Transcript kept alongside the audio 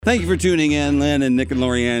Thank you for tuning in, Lynn and Nick and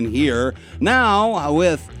Lorianne here. Now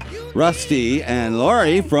with Rusty and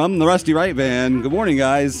Lori from the Rusty Wright Band. Good morning,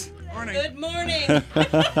 guys. Morning. Good morning.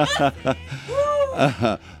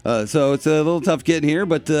 So it's a little tough getting here,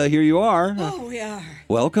 but here you are. Oh, we are.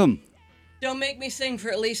 Welcome. Don't make me sing for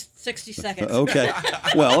at least 60 seconds. Okay.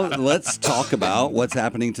 Well, let's talk about what's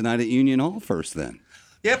happening tonight at Union Hall first then.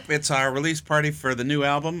 Yep, it's our release party for the new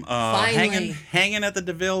album. Finally. Hanging at the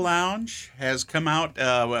DeVille Lounge has come out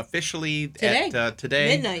officially at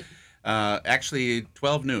today. Midnight. Actually,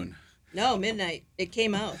 12 noon. No, midnight. It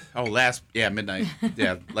came out. Oh, midnight.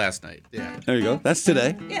 Yeah, last night. Yeah. There you go. That's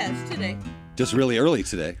today. Yeah, it's today. Just really early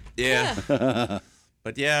today. Yeah.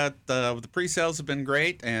 But yeah, the pre-sales have been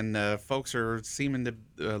great, and folks are seeming to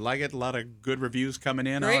like it. A lot of good reviews coming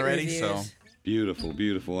in Great already. reviews. So. Beautiful,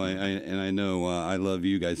 beautiful. I know I love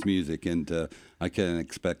you guys' music, and I can't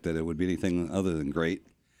expect that it would be anything other than great.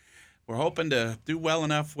 We're hoping to do well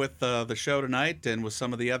enough with the show tonight and with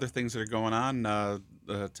some of the other things that are going on to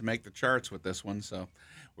make the charts with this one. So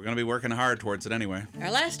we're going to be working hard towards it anyway.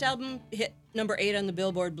 Our last album hit number 8 on the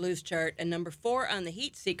Billboard Blues chart and number 4 on the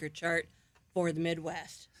Heat Seeker chart for the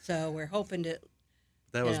Midwest. So we're hoping to...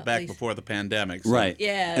 That was back before the pandemic. So. Right.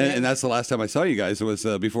 Yeah. And that's the last time I saw you guys. It was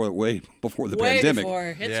way before the way pandemic.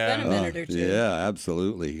 before. It's Yeah. been a minute or two. Yeah,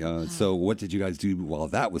 absolutely. So what did you guys do while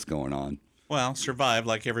that was going on? Well, survive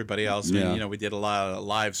like everybody else. Yeah. I mean, we did a lot of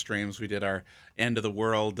live streams. We did our End of the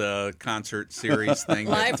World concert series thing.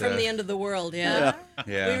 Live from the end of the world, yeah.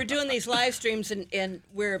 Yeah. We were doing these live streams, and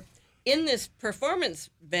we're in this performance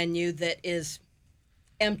venue that is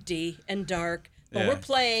empty and dark. But we're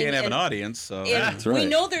playing. Can't have an audience, so That's we right.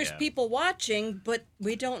 know there's people watching, but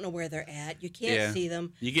we don't know where they're at. You can't see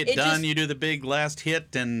them. You get done, you do the big last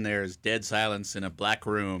hit, and there's dead silence in a black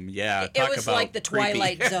room. Yeah, It was like the creepy.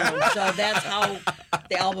 Twilight Zone, so that's how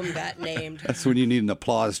the album got named. That's when you need an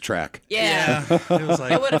applause track. Yeah, It was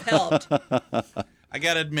like, it would have helped. I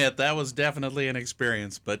got to admit, that was definitely an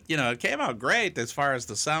experience. But, it came out great as far as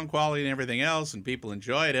the sound quality and everything else, and people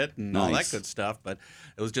enjoyed it and all that Nice. good stuff. But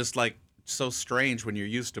it was just like so strange when you're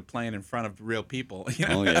used to playing in front of real people.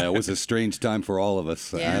 Oh, yeah. It was a strange time for all of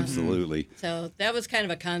us. Yeah. Absolutely. So that was kind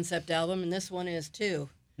of a concept album, and this one is too.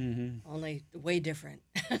 Only way different.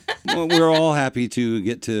 Well, we're all happy to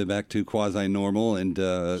get back to quasi-normal and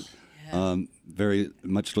very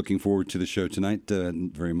much looking forward to the show tonight.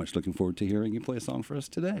 Very much looking forward to hearing you play a song for us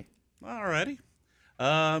today. All righty.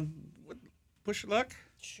 Push your luck.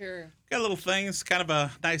 Sure. Got a little thing. It's kind of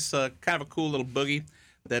a nice, kind of a cool little boogie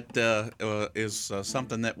that is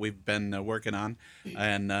something that we've been working on.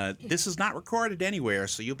 And this is not recorded anywhere,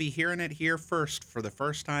 so you'll be hearing it here first for the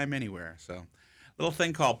first time anywhere. So a little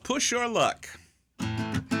thing called Push Your Luck. Well,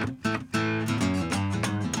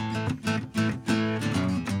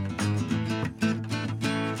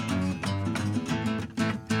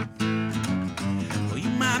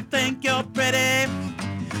 you might think you're pretty,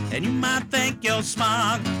 and you might think you're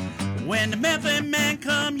smart. When the Method Man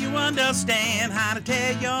come, you understand how to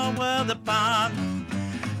tear your world apart.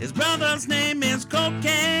 His brother's name is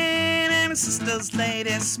Cocaine, and his sister's Lady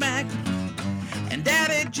Smack. And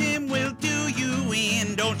Daddy Jim will do you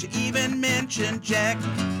in, don't you even mention Jack.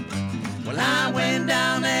 Well, I went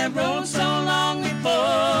down that road so long before.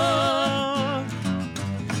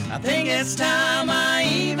 I think it's time I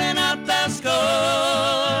even up the score.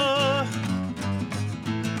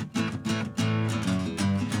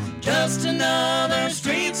 Just another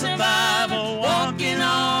street survivor walking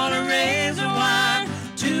on a razor wire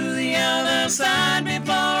to the other side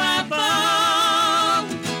before I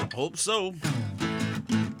fall. Hope so.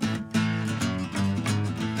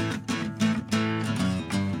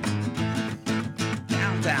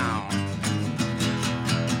 Downtown.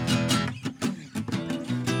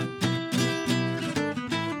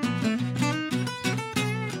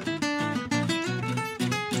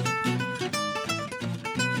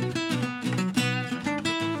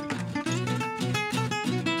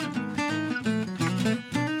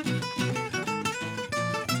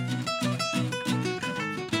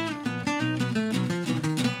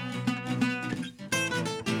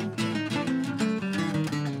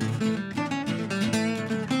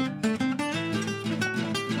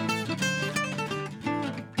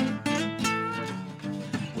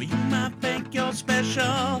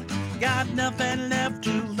 Special, got nothing left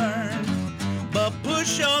to learn. But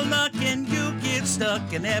push your luck and you get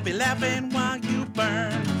stuck, and they'll be laughing while you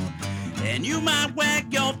burn. And you might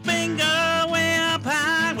wag your finger way up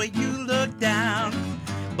high where you look down.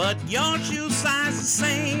 But your shoe size is the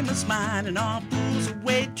same as mine, and all fools are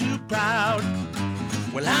way too proud.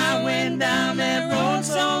 Well, I went down that road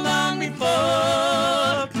so long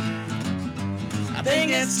before. I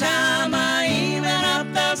think it's time I even up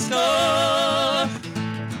the score.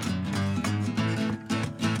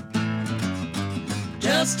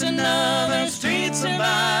 Just another street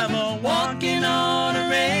survivor walking on a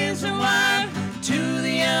razor wire to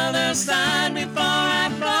the other side before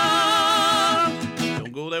I fall.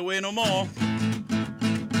 Don't go that way no more.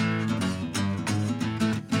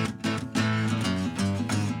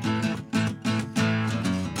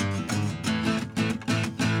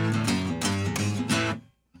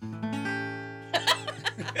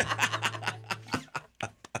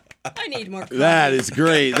 I need more coffee. That is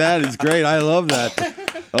great. That is great. I love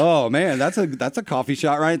that. Oh man, that's a coffee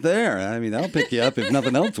shot right there. I mean, that'll pick you up if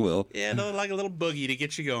nothing else will. Yeah, no, like a little boogie to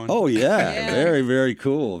get you going. Oh yeah. Very, very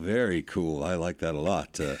cool. Very cool. I like that a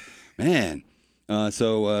lot. Man.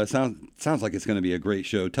 So sounds like it's going to be a great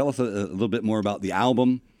show. Tell us a little bit more about the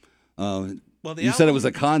album. Well, you said it was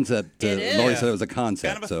a concept. Laurie said it was a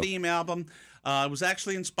concept. Kind of a theme album. It was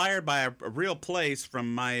actually inspired by a real place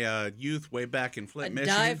from my youth way back in Flint,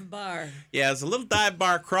 Michigan. A dive bar. Yeah, it was a little dive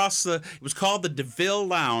bar across the... It was called the DeVille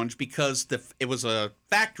Lounge because it was a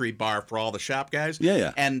factory bar for all the shop guys.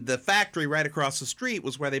 Yeah. And the factory right across the street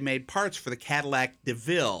was where they made parts for the Cadillac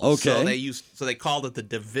DeVille. Okay. So they called it the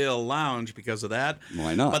DeVille Lounge because of that.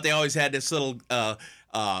 Why not? But they always had this little...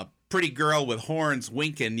 pretty girl with horns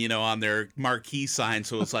winking, on their marquee sign.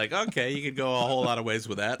 So it's like, okay, you could go a whole lot of ways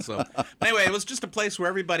with that. So anyway, it was just a place where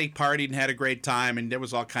everybody partied and had a great time, and there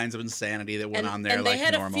was all kinds of insanity that went on there. And they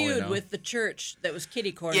had normal, a feud with the church that was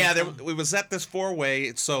kitty corner. Yeah, it was at this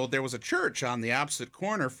four-way. So there was a church on the opposite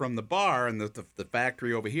corner from the bar and the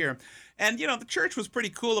factory over here. And, the church was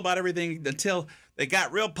pretty cool about everything until they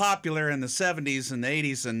got real popular in the 70s and the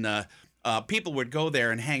 80s, and people would go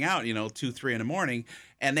there and hang out, 2, 3 in the morning.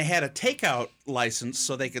 And they had a takeout license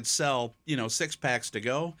so they could sell, 6-packs to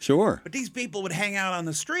go. Sure. But these people would hang out on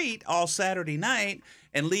the street all Saturday night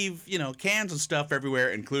and leave, cans and stuff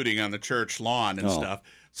everywhere, including on the church lawn and stuff.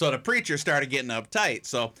 So the preacher started getting uptight.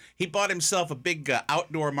 So he bought himself a big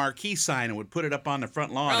outdoor marquee sign and would put it up on the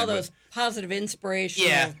front lawn. All those positive inspirational.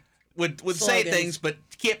 Yeah. Would say things, but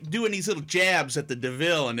kept doing these little jabs at the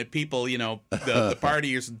DeVille and the people, the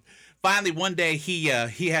partiers. And finally, one day he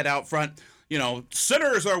had out front,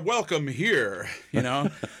 sinners are welcome here,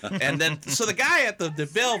 And then, so the guy at the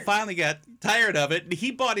DeVille finally got tired of it.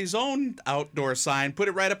 He bought his own outdoor sign, put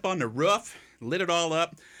it right up on the roof, lit it all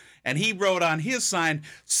up. And he wrote on his sign,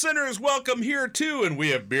 sinners welcome here too, and we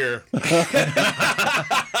have beer. and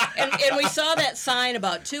we saw that sign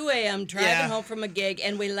about 2 a.m. driving home from a gig,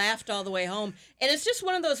 and we laughed all the way home. And it's just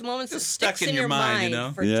one of those moments that sticks in your mind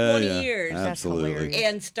for 20 years. Absolutely.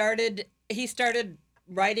 And he started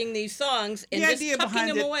writing these songs and just tucking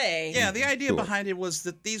them away. Yeah, the idea behind it was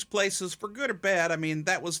that these places, for good or bad, I mean,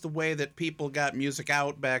 that was the way that people got music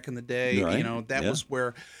out back in the day. Right. That was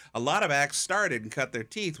where a lot of acts started and cut their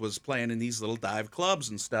teeth, was playing in these little dive clubs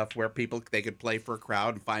and stuff where they could play for a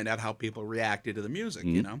crowd and find out how people reacted to the music,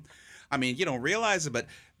 I mean, you don't realize it, but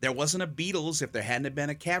there wasn't a Beatles if there hadn't been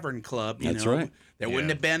a Cavern Club. That's right. There wouldn't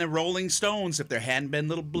have been a Rolling Stones if there hadn't been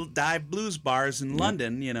little dive blues bars in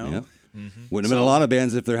London, Yep. Mm-hmm. Wouldn't have been a lot of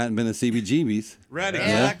bands if there hadn't been the CBGBs. Right,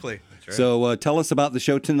 exactly. Right. So tell us about the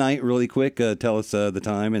show tonight really quick. Tell us the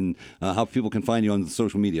time and how people can find you on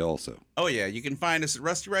social media also. Oh, yeah. You can find us at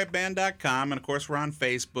rustywrightband.com. And, of course, we're on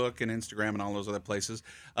Facebook and Instagram and all those other places.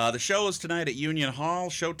 The show is tonight at Union Hall.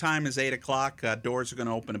 Showtime is 8 o'clock. Doors are going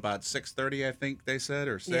to open about 6:30, I think they said,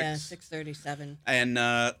 or 6. Yeah, 6:37. And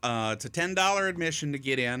it's a $10 admission to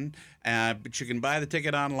get in. But you can buy the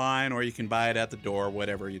ticket online or you can buy it at the door,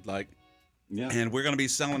 whatever you'd like. Yeah. And we're going to be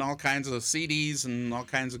selling all kinds of CDs and all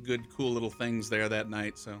kinds of good, cool little things there that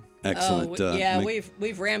night. So excellent.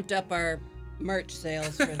 We've ramped up our merch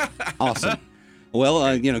sales. Awesome.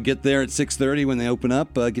 Well, get there at 6:30 when they open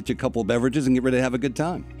up. Get you a couple of beverages and get ready to have a good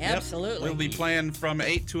time. Absolutely. We'll be playing from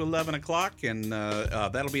 8 to 11 o'clock, and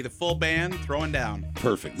that'll be the full band throwing down.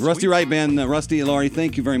 Perfect. Rusty Wright Band, Rusty and Laurie,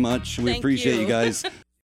 thank you very much. We appreciate you guys